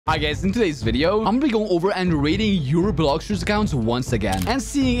Alright guys, in today's video, I'm gonna be going over and rating your Bloxers accounts once again and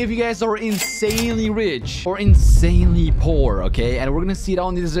seeing if you guys are insanely rich or insanely poor, okay? And we're gonna see it all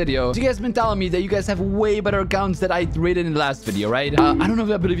in this video. So you guys been telling me that you guys have way better accounts that I rated in the last video, right? I don't know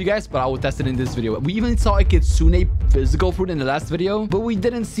if I believe you guys, but I will test it in this video. We even saw a Kitsune physical fruit in the last video, but we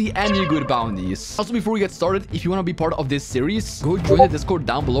didn't see any good bounties. Also, before we get started, if you want to be part of this series, go join the Discord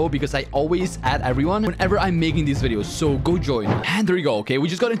down below because I always add everyone whenever I'm making these videos. So go join. And there you go, okay? We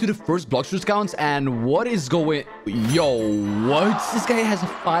just got into the first Bloxers accounts, and what is going... Yo, what? This guy has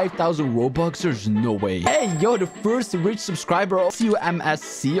 5,000 Robux? There's no way. Hey, yo, the first rich subscriber.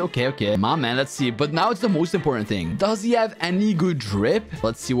 CUMSC. Okay. My man, let's see. But now it's the most important thing. Does he have any good drip?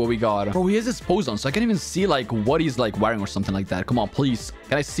 Let's see what we got. Bro, he has his pose on, so I can't even see, like, what he's, like, wearing or something like that. Come on, please.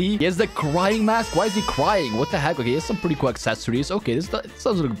 Can I see? He has the crying mask. Why is he crying? What the heck? Okay, he has some pretty cool accessories. Okay, this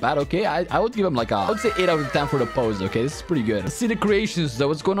doesn't look bad, okay? I would give him, like, I would say 8 out of 10 for the pose, okay? This is pretty good. Let's see the creations, though.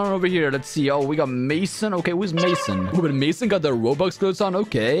 What's going on over here? Let's see. Oh, we got Mason. Okay, who's Mason? Oh, but Mason got the Robux clothes on.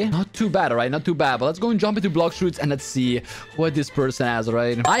 Okay. Not too bad, all right? Not too bad. But let's go and jump into Bloxers and let's see what this person has, all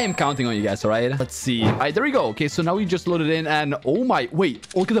right? I am counting on you guys, all right? Let's see. All right, there we go. Okay, so now we just loaded in and oh my... Wait,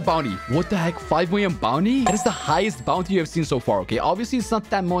 look at the bounty. What the heck? 5 million bounty? That is the highest bounty you have seen so far, okay? Obviously, it's not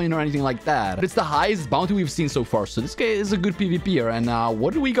 10 million or anything like that, but it's the highest bounty we've seen so far. So this guy is a good PvPer. And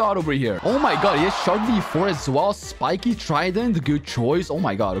what do we got over here? Oh my god, he has Shark V4 as well. Spiky Trident. Good choice. Oh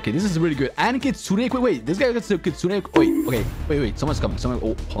my god. Okay, this is really good. And Kitsune. Wait. This guy gets a Kitsune. Wait. Someone's coming.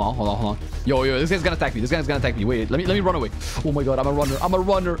 Oh, hold on. Yo. This guy's gonna attack me. Wait. Let me run away. Oh my god. I'm a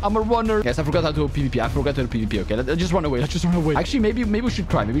runner. Guys, I forgot how to PvP. I forgot how to PvP. Okay, let's just run away. Actually, maybe we should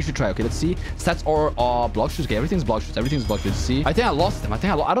try. Okay, let's see. Stats are Bloxers. Okay, everything's Bloxers. Let's see. I think I lost him.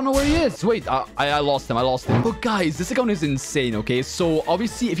 I don't know where he is. Wait, I lost him. But guys, this account is insane. Okay, so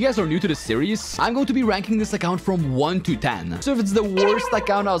obviously, if you guys are new to the series, I'm going to be ranking this account from 1 to 10. So if it's the worst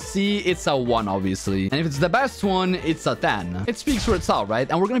account I'll see, it's a 1, obviously. And if it's the best one, it's a 10. It speaks for itself, right?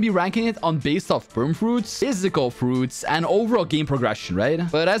 And we're going to be ranking it on based off perm fruits, physical fruits, and overall game progression, right?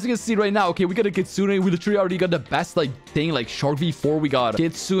 But as you can see right now, okay, we got a Kitsune. We literally already got the best, like, thing, like Shark V4. We got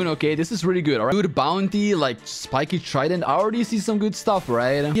Kitsune, okay? This is really good, all right? Good bounty, like Spiky Trident. I already see some good stuff,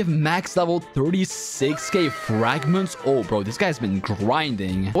 right? We have max level 36k fragments. Oh, bro, this guy's been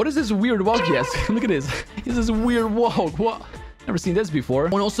grinding. What is this weird walk he has? Look at this. This is a weird walk. What? Never seen this before.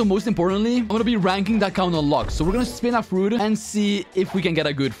 And also, most importantly, I'm gonna be ranking that count on luck. So we're gonna spin a fruit and see if we can get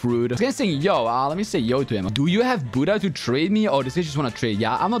a good fruit. This guy's saying yo. Let me say yo to him. Do you have Buddha to trade me? Oh, this guy just wanna trade.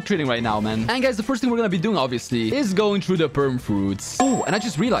 Yeah, I'm not trading right now, man. And guys, the first thing we're gonna be doing, obviously, is going through the perm fruits. Oh, and I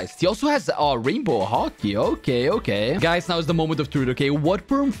just realized he also has rainbow hockey. Okay. Guys, now is the moment of truth, okay? What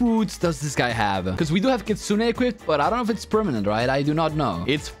perm fruits does this guy have? Because we do have Kitsune equipped, but I don't know if it's permanent, right? I do not know.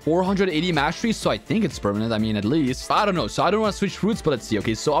 It's 480 mastery, so I think it's permanent. I mean, at least. I don't know. So I don't want to switch fruits, but let's see.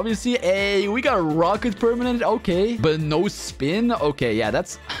 Okay, so obviously, hey, we got rocket permanent. Okay, but no spin. Okay, yeah,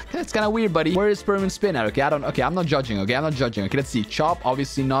 that's kind of weird, buddy. Where is permanent spin at? Okay, I'm not judging. Okay, let's see. Chop,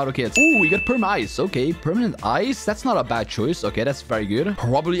 obviously not. Okay, ooh, we got perm ice. Okay, permanent ice. That's not a bad choice. Okay, that's very good.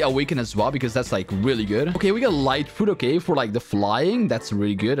 Probably awaken as well because that's like really good. Okay, we got light fruit. Okay, for like the flying. That's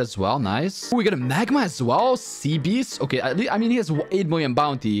really good as well. Nice. Ooh, we got a magma as well. Sea beast. Okay, I mean, he has 8 million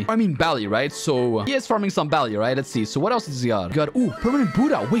bounty. I mean, Bally, right? So he is farming some Bally, right? Let's see. So what else does he got? Ooh, permanent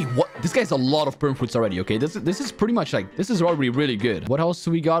Buddha. Wait, what? This guy has a lot of perm fruits already. Okay, this is pretty much like, this is already really good. What else do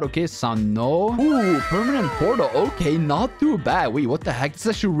we got? Okay, Sano. Ooh, permanent portal. Okay, not too bad. Wait, what the heck? This is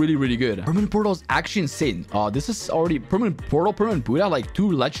actually really good. Permanent portal is actually insane. This is already permanent portal, permanent Buddha, like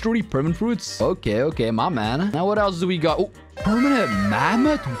 2 legendary permanent fruits. Okay, my man. Now what else do we got? Oh, permanent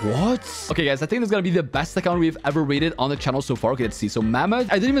mammoth. What? Okay, guys, I think this is gonna be the best account we've ever rated on the channel so far. Okay, let's see. So mammoth,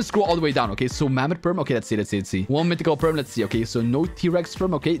 I didn't even scroll all the way down. Okay, so mammoth perm. Okay, let's see. 1 mythical perm. Let's see. Okay, so no T-Rex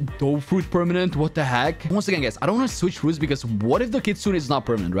perm. Okay, dove fruit permanent. What the heck? Once again, guys, I don't want to switch fruits because what if the Kitsune is not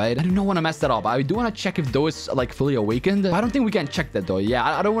permanent, right? I do not want to mess that up. I do want to check if Doe is like fully awakened. I don't think we can check that though. Yeah,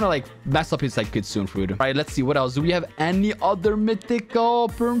 I don't want to like mess up his like Kitsune fruit. All right, let's see what else. Do we have any other mythical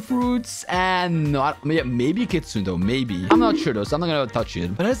perm fruits? And no, yeah, maybe Kitsune though. Maybe. I'm not sure though, so I'm not gonna touch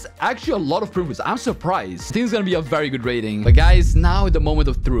it. But that's actually a lot of perm fruits. I'm surprised. I think it's gonna be a very good rating. But guys, now the moment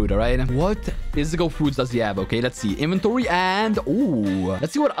of truth. All right, what physical fruits does he have? Okay, let's see. Inventory and ooh,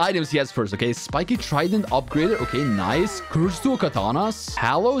 let's see what items he has first. Okay, Spiky Trident upgraded. Okay, nice. Curse Dual Katanas.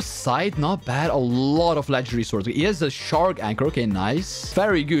 Hallow Sight, not bad. A lot of legendary swords. He has a Shark Anchor. Okay, nice.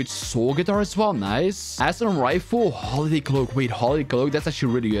 Very good. Soul Guitar as well. Nice. Aston Rifle. Holiday Cloak. Wait, Holiday Cloak. That's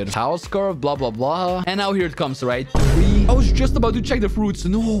actually really good. House Scarf. Blah, blah, blah. And now here it comes, right? 3 I was just about to check the fruits.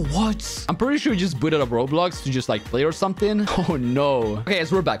 No, what? I'm pretty sure he just booted up Roblox to just like play or something. Oh no. Okay,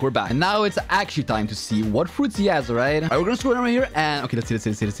 so we're back. We're back. And now it's actually time to see what fruits he has, right? All right, we're gonna scroll down right here and okay, let's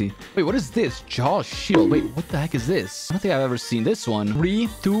see. Wait, what is this? Jaw shield. Wait, what the heck is this? I don't think I've ever seen this one. 3,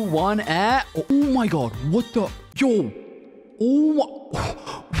 2, 1, and oh my god, what the? Yo. Oh my,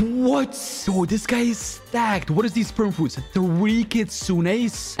 what? Yo, this guy is stacked. What is these perm fruits? 3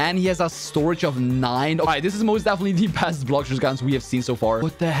 kitsunes. And he has a storage of 9. All right, this is most definitely the best Blox guns we have seen so far.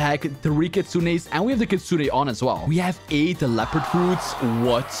 What the heck? 3 kitsunes. And we have the kitsune on as well. We have 8 leopard fruits.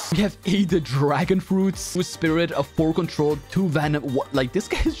 What? We have 8 dragon fruits. 2 spirit, a 4 control, 2 venom. What? Like, this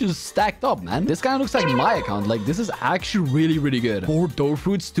guy is just stacked up, man. This kind of looks like my account. Like, this is actually really, really good. 4 door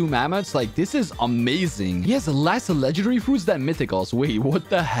fruits, 2 mammoths. Like, this is amazing. He has less legendary fruits than mythicals. Wait, what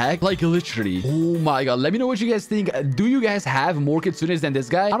the heck? Like, literally. Oh my god. Let me know what you guys think. Do you guys have more kitsunes than this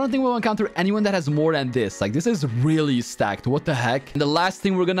guy? I don't think we'll encounter anyone that has more than this. Like, this is really stacked. What the heck? And the last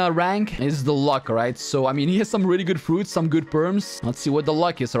thing we're gonna rank is the luck, right? So, I mean, he has some really good fruits, some good perms. Let's see what the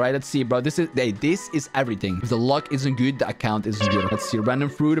luck is, all right? Let's see, bro. This is everything. If the luck isn't good, the account isn't good. Let's see. Random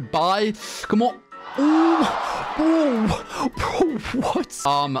fruit. Buy. Come on. Oh, bro,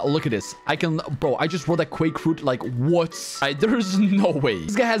 what? Look at this. Bro, I just rolled a quake fruit. Like, what? There's no way.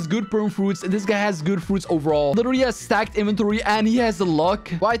 This guy has good perm fruits. This guy has good fruits overall. Literally has stacked inventory and he has the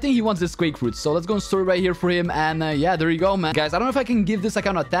luck. Well, I think he wants this quake fruit. So let's go and store it right here for him. And yeah, there you go, man. Guys, I don't know if I can give this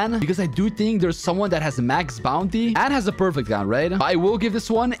account a 10 because I do think there's someone that has max bounty and has a perfect account, right? But I will give this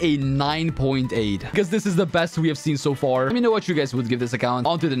one a 9.8 because this is the best we have seen so far. Let me know what you guys would give this account.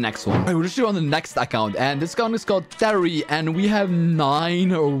 On to the next one. All right, we're just on the next account and this account is called Terry and we have 9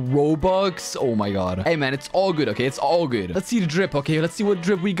 Robux. Oh my god. Hey man, it's all good, okay? It's all good. Let's see the drip, okay? Let's see what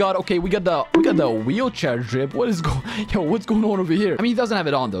drip we got. Okay, we got the wheelchair drip. What's going on over here? I mean, he doesn't have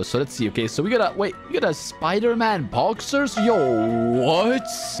it on though, so let's see. Okay, so we got a Spider-Man boxers. Yo, what?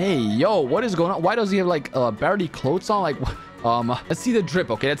 Hey, yo, what is going on? Why does he have like barely clothes on? Like let's see the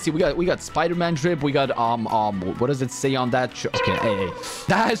drip. Okay, let's see. We got Spider-Man drip. We got what does it say on that? Okay, hey,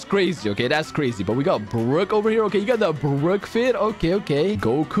 that's crazy. Okay, that's crazy. But we got Brook over here. Okay, you got the Brook fit. Okay.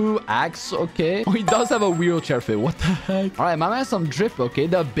 Goku axe. Okay. Oh, he does have a wheelchair fit. What the heck? All right, my man has some drip. Okay,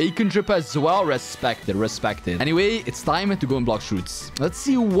 the bacon drip as well. Respected. Anyway, it's time to go in Blox shoots. Let's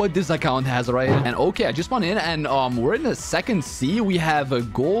see what this account has, right? And okay, I just went in and we're in the second C. We have a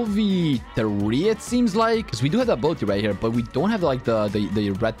Golvi 3, it seems like, because we do have the ability right here, but we don't have like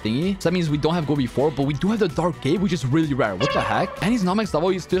the red thingy. So that means we don't have Gobi 4, but we do have the Dark Cave, which is really rare. What the heck? And he's not max level.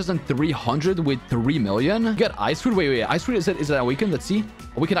 He's 2,300 with 3 million. You got Ice Fruit. Wait. Ice Fruit, is it awakened? Let's see.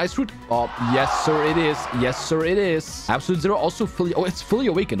 Awakened Ice Fruit. Oh, yes, sir, it is. Yes, sir, it is. Absolute Zero also fully... Oh, it's fully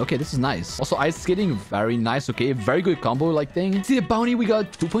awakened. Okay, this is nice. Also, Ice Skating. Very nice. Okay, very good combo like thing. See the bounty. We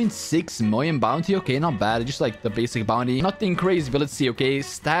got 2.6 million bounty. Okay, not bad. Just like the basic bounty. Nothing crazy, but let's see. Okay,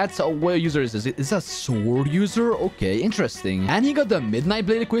 stats. What user is this? Is a sword user? Okay, interesting. And he got the Midnight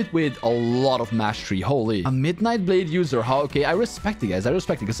Blade equipped with a lot of mastery. Holy. A Midnight Blade user. How? Okay, I respect it, guys. I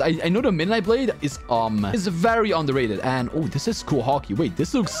respect it because I know the Midnight Blade is very underrated. And oh, this is cool hockey. Wait,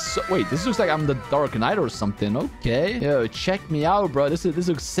 this looks like I'm the Dark Knight or something. Okay. Yo, check me out, bro. This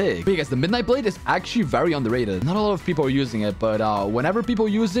looks sick. But guys, the Midnight Blade is actually very underrated. Not a lot of people are using it, but whenever people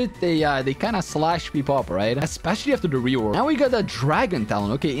use it, they kind of slash people up, right? Especially after the rework. Now we got the Dragon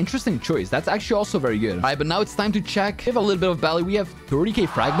Talon. Okay, interesting choice. That's actually also very good. All right, but now it's time to check. We have a little bit of belly. We have 30k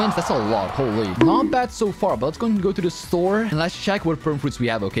fragments. That's a lot. Holy. Not bad so far, but let's go to the store and let's check what perm fruits we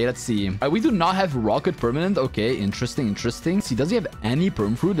have. Okay, let's see. All right, we do not have rocket permanent. Okay, interesting. See, does he have any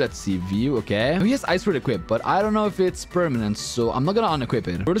perm fruit? Let's see. View. Okay. Oh, he has ice fruit equipped, but I don't know if it's permanent, so I'm not gonna unequip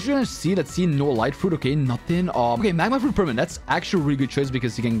it. We're just gonna see. Let's see. No light fruit. Okay, nothing. Okay, magma fruit permanent. That's actually a really good choice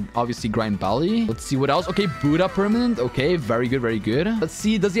because you can obviously grind belly. Let's see what else. Okay, Buddha permanent. Okay, very good. Let's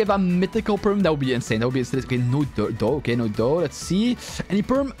see. Does he have a mythical perm? That would be insane. Okay, no dough. Okay, no dough. Let's see. Any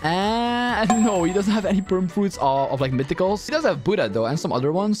perm? And no, he doesn't have any perm fruits of like mythicals. He does have Buddha though, and some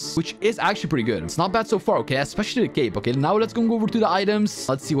other ones, which is actually pretty good. It's not bad so far. Okay, especially the cape. Okay, now let's go over to the items.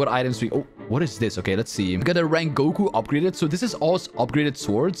 Let's see what items we... Oh, what is this? Okay, let's see. We got a rank Goku upgraded. So this is all upgraded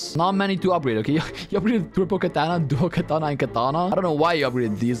swords. Not many to upgrade. Okay, he upgraded triple katana, dual katana, and katana. I don't know why he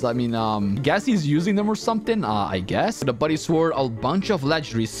upgraded these. I mean, I guess he's using them or something. I guess. The buddy sword, a bunch of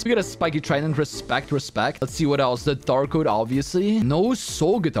legendaries. We got a spiky trident. Respect. Let's see what else. The dark code, obviously. No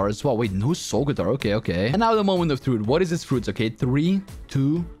soul guitar as well. Wait, no soul guitar. Okay. And now the moment of truth. What is this fruits? Okay, 3,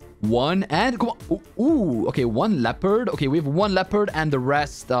 2, 1, and come on. Ooh, okay, 1 leopard. Okay, we have 1 leopard and the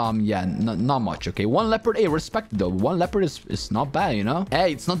rest, yeah, not much. Okay, 1 leopard. Hey, respect though. 1 leopard is not bad, you know.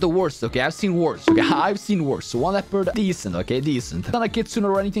 Hey, it's not the worst. Okay, I've seen worse. Okay, I've seen worse. So 1 leopard, decent. Okay, decent. Not a kitsune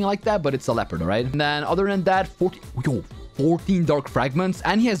or anything like that, but it's a leopard, all right. And then other than that, 40. Yo, 14 dark fragments,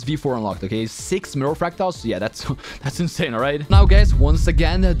 and he has V4 unlocked, okay? 6 mirror fractals. So yeah, that's insane, all right? Now, guys, once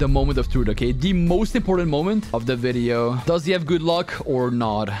again, the moment of truth, okay? The most important moment of the video. Does he have good luck or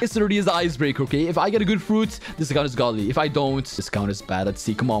not? It's literally his icebreaker, okay? If I get a good fruit, this account is godly. If I don't, this account is bad. Let's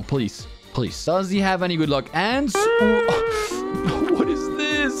see. Come on, please. Please. Does he have any good luck? And... what is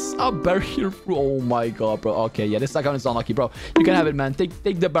this? A barrier fruit. Oh my god, bro. Okay, yeah, this account is unlucky, bro. You can have it, man. Take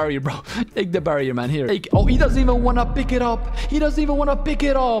the barrier, bro. Take the barrier, man. Here. Take... Oh, he doesn't even want to pick it up. He doesn't even want to pick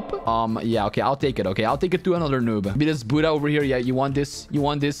it up. Yeah, okay, I'll take it, okay? I'll take it to another noob. Be this Buddha over here. Yeah, you want this? You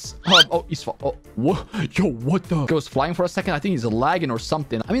want this? Oh, he's... Oh, what? Yo, what the... He was flying for a second. I think he's lagging or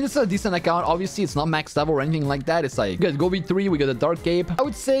something. I mean, it's a decent account. Obviously, it's not max level or anything like that. It's like... We got Go V3. We got a Dark Cape. I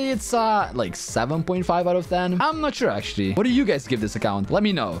would say it's, like 7.5 out of 10. I'm not sure, actually. What do you guys give this account? Let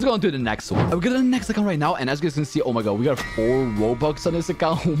me know. Let's go on to the next one. We got the next account right now, and as you guys can see, oh my god, we got 4 Robux on this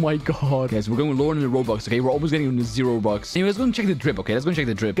account. Oh my god. Guys, we're going lower in the Robux, okay? We're almost getting to 0 Robux. Anyway, let's go and check the drip, okay? Let's go and check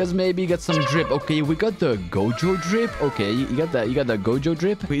the drip. Because maybe get some drip. Okay, we got the Gojo drip. Okay, you got the Gojo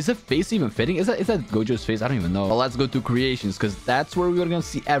drip. Wait, is the face even fitting? Is that Gojo's face? I don't even know. But let's go to creations, because that's where we're gonna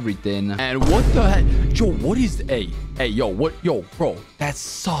see everything. And what the heck? Yo, what is... Hey, yo, what? Yo, bro, that's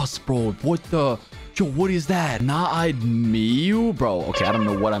sauce, bro. What the... Yo, what is that? Nah-eyed Miu? Bro, okay, I don't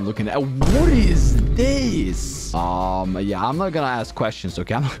know what I'm looking at. What is this? Yeah, I'm not gonna ask questions,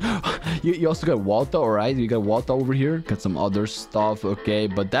 okay? You also got Walter, all right? You got Walter over here. Got some other stuff, okay?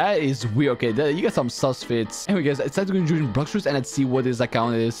 But that is weird, okay? You got some sus fits. Anyway, guys, it's time to go join Blox and let's see what this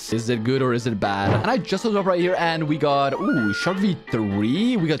account is. Is it good or is it bad? And I just looked up right here and we got, ooh, Shark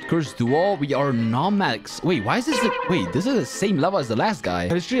V3. We got Curse Duo. We are non-max. Wait, why is this? Wait, this is the same level as the last guy.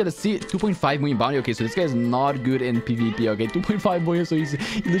 Let's see, 2.5 million bounty. Okay, so this guy is not good in PvP. Okay, 2.5 million. So he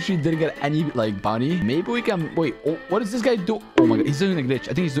literally didn't get any like bounty. Maybe we can wait. Oh, what does this guy do? Oh my god, he's doing a glitch.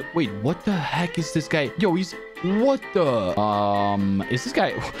 I think he's wait, what the heck is this guy? Yo, he's what the is this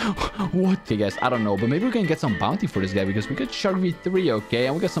guy what? Okay, guys, I don't know, but maybe we can get some bounty for this guy because we got Shark V3, okay,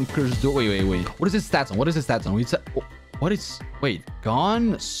 and we got some Curse Duo. Wait, what is his stats on? What is his stats on? What is... Wait.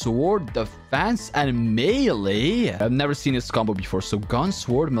 Gun, sword, defense, and melee? I've never seen this combo before. So gun,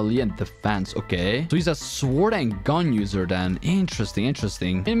 sword, melee, and defense. Okay. So he's a sword and gun user then. Interesting.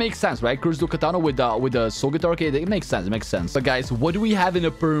 It makes sense, right? Curse Duo Katana with the soul guitar. Okay, it makes sense. But guys, what do we have in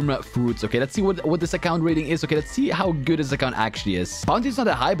the perm fruits? Okay, let's see what this account rating is. Okay, let's see how good this account actually is. Bounty's not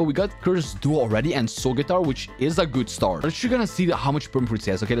that high, but we got Curse Duo already and soul guitar, which is a good start. Let's gonna see how much perm fruits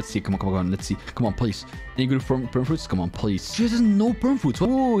he has. Okay, let's see. Come on. Let's see. Come on, please. Any good perm fruits? Come on, please. He has no perm fruits.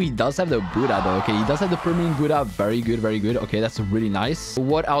 Oh, he does have the Buddha though. Okay, he does have the permanent Buddha. Very good. Okay, that's really nice.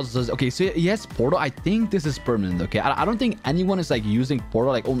 What else does... Okay, so he has portal. I think this is permanent. Okay, I don't think anyone is like using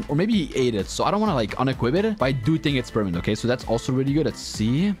portal, like, or maybe he ate it, so I don't want to like unequip it, but I do think it's permanent. Okay, so that's also really good. Let's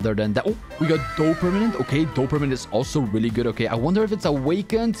see. Other than that, oh, we got Doe permanent. Okay, Doe permanent is also really good. Okay, I wonder if it's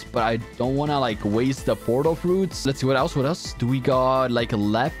awakened, but I don't want to like waste the portal fruits. Let's see what else do we got. Like a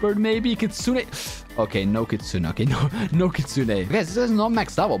leopard, maybe Kitsune. Okay, no Kitsune. Okay, no Kitsune. Guys, this is not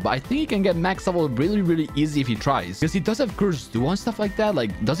max level, but I think he can get max level really easy if he tries. Because he does have Curse Duo and stuff like that.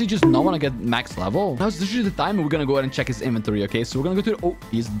 Like, does he just not want to get max level? Now, this is the time and we're gonna go ahead and check his inventory, okay? So we're gonna go to... Oh,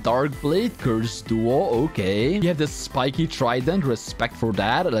 he's Dark Blade, Curse Duo, okay. You have the Spiky Trident, respect for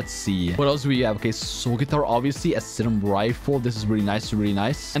that. Let's see. What else do we have? Okay, Soul Guitar, obviously. A Serum Rifle. This is really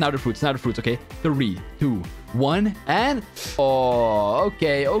nice. And now the fruits, okay? 3, 2, 1, and... Oh,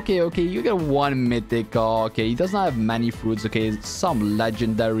 okay. You get 1 mythic. Okay, he does not have many fruits, okay? Some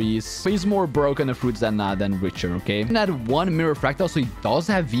legendaries. But he's more broken the fruits than richer, okay? And add 1 mirror fractal, so he does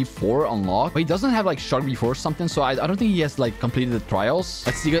have V4 unlocked, but he doesn't have like Shark V4 or something, so I don't think he has like completed the trials.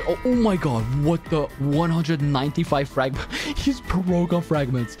 Let's see. Oh my god, what the 195 fragments. He's broke on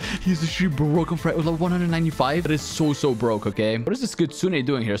fragments. He's actually broke on fragments. Like 195. That is so broke, okay? What is this Kitsune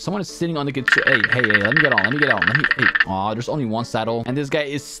doing here? Someone is sitting on the Kitsune. Hey, let me get on. Hey. Oh, there's only 1 saddle, and this guy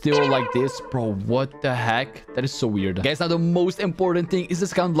is still like this, bro. What the heck? That is so weird. Guys, now the most important thing is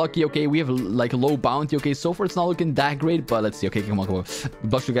this account lucky, okay? We have like low bounty, okay? So far, it's not looking that great, but let's see. Okay, come on.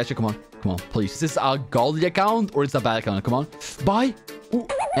 Blox, gotcha. Come on, please. Is this a godly account or it's a bad account? Come on. Bye. Ooh.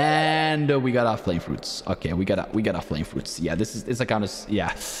 And we got our flame fruits. Okay, we got our flame fruits. Yeah, this account is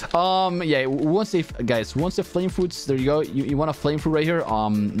yeah. We want to say, guys, who wants the flame fruits? There you go. You want a flame fruit right here?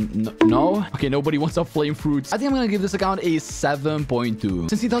 No. Okay, nobody wants a flame fruits. I think I'm gonna give this account a 7.2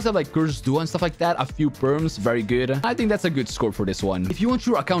 since he does have like Curse Duo and stuff like that. A few perms, very good. I think that's a good score for this one. If you want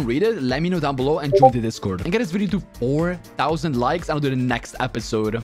your account rated, let me know down below and join the Discord and get this video to 4,000 likes, and I'll do the next episode.